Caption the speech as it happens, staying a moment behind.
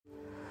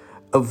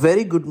A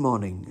very good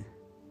morning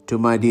to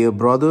my dear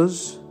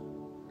brothers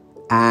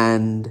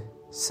and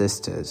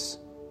sisters.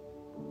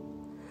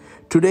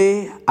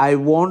 Today I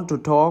want to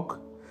talk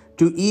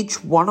to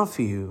each one of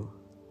you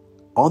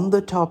on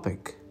the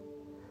topic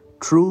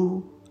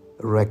true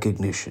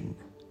recognition.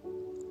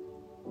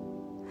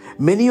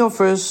 Many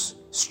of us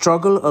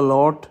struggle a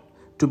lot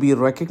to be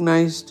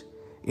recognized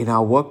in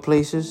our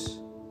workplaces,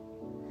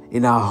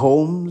 in our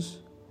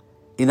homes,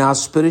 in our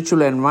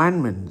spiritual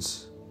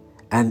environments,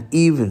 and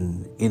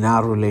even in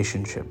our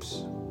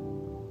relationships.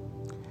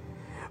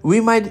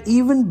 We might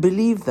even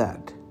believe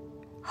that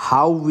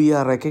how we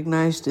are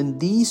recognized in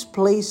these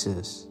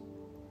places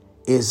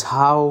is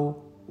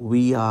how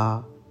we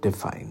are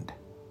defined.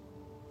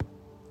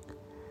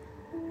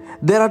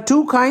 There are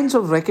two kinds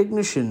of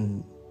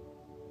recognition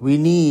we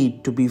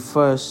need to be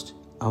first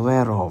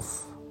aware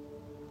of.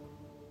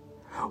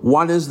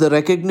 One is the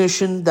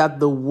recognition that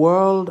the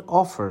world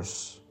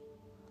offers,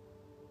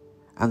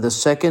 and the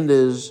second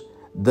is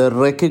the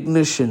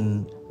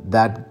recognition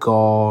that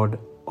God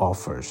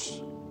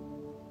offers.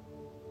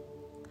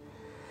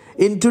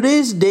 In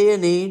today's day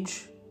and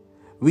age,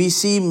 we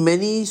see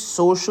many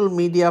social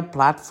media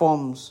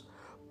platforms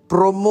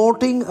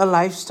promoting a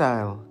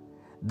lifestyle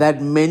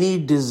that many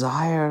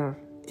desire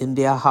in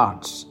their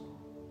hearts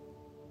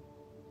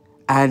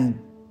and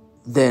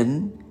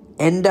then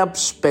end up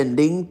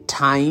spending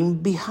time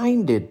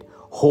behind it,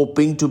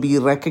 hoping to be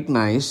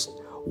recognized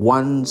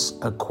once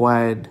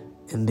acquired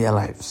in their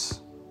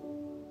lives.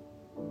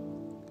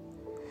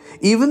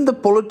 Even the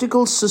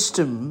political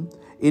system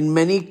in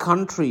many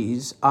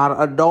countries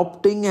are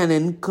adopting and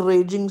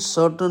encouraging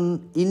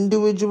certain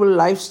individual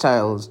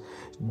lifestyles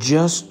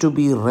just to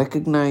be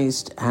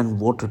recognized and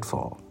voted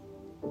for.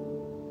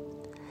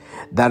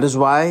 That is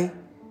why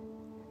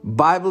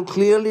Bible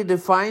clearly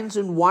defines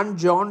in 1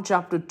 John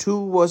chapter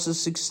 2 verses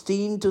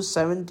 16 to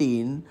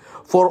 17,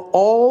 for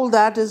all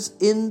that is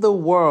in the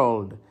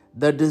world,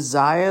 the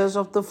desires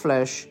of the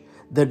flesh,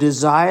 the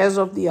desires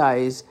of the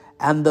eyes,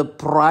 and the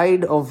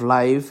pride of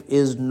life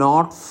is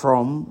not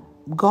from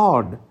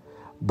God,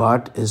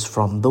 but is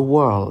from the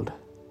world.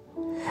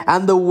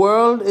 And the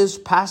world is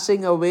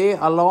passing away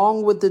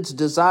along with its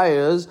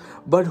desires,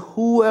 but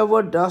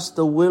whoever does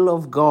the will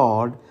of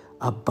God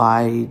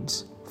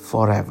abides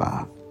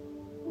forever.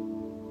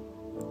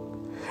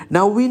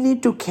 Now we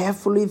need to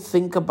carefully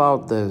think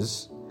about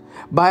this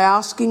by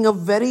asking a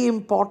very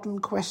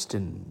important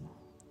question.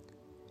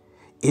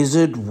 Is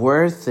it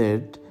worth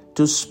it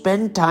to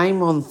spend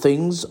time on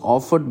things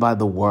offered by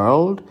the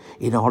world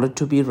in order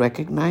to be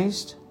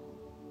recognized?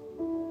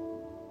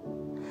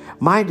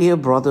 My dear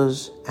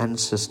brothers and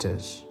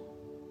sisters,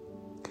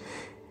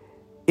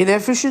 in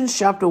Ephesians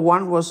chapter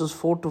 1 verses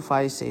 4 to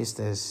 5 says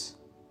this,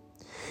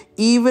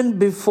 even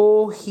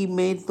before He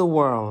made the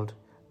world,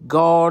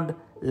 God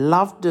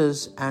loved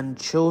us and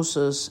chose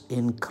us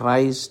in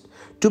Christ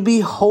to be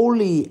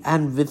holy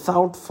and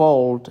without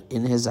fault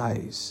in His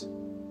eyes.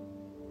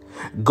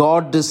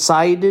 God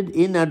decided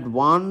in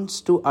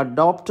advance to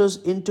adopt us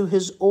into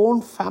His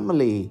own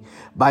family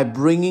by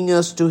bringing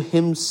us to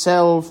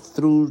Himself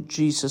through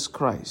Jesus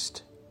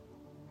Christ.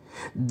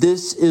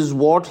 This is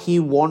what He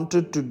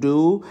wanted to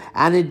do,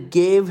 and it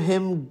gave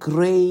Him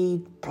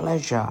great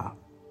pleasure.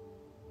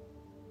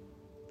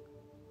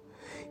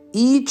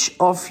 Each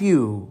of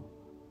you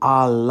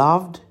are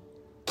loved,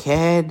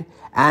 cared,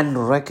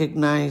 and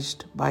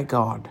recognized by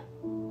God.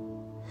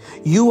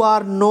 You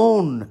are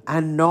known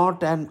and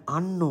not an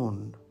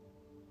unknown.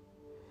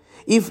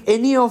 If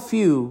any of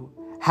you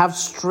have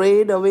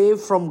strayed away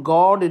from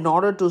God in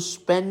order to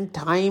spend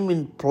time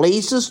in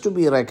places to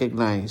be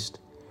recognized,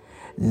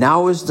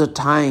 now is the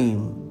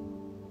time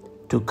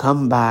to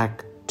come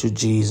back to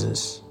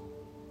Jesus.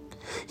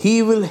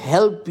 He will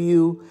help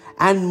you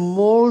and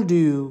mold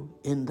you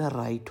in the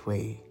right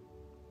way.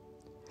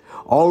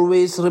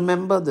 Always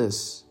remember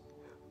this.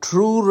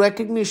 True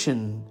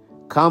recognition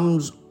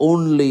comes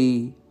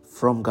only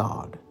from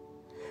God.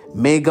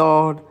 May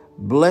God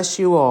bless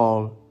you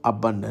all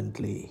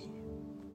abundantly.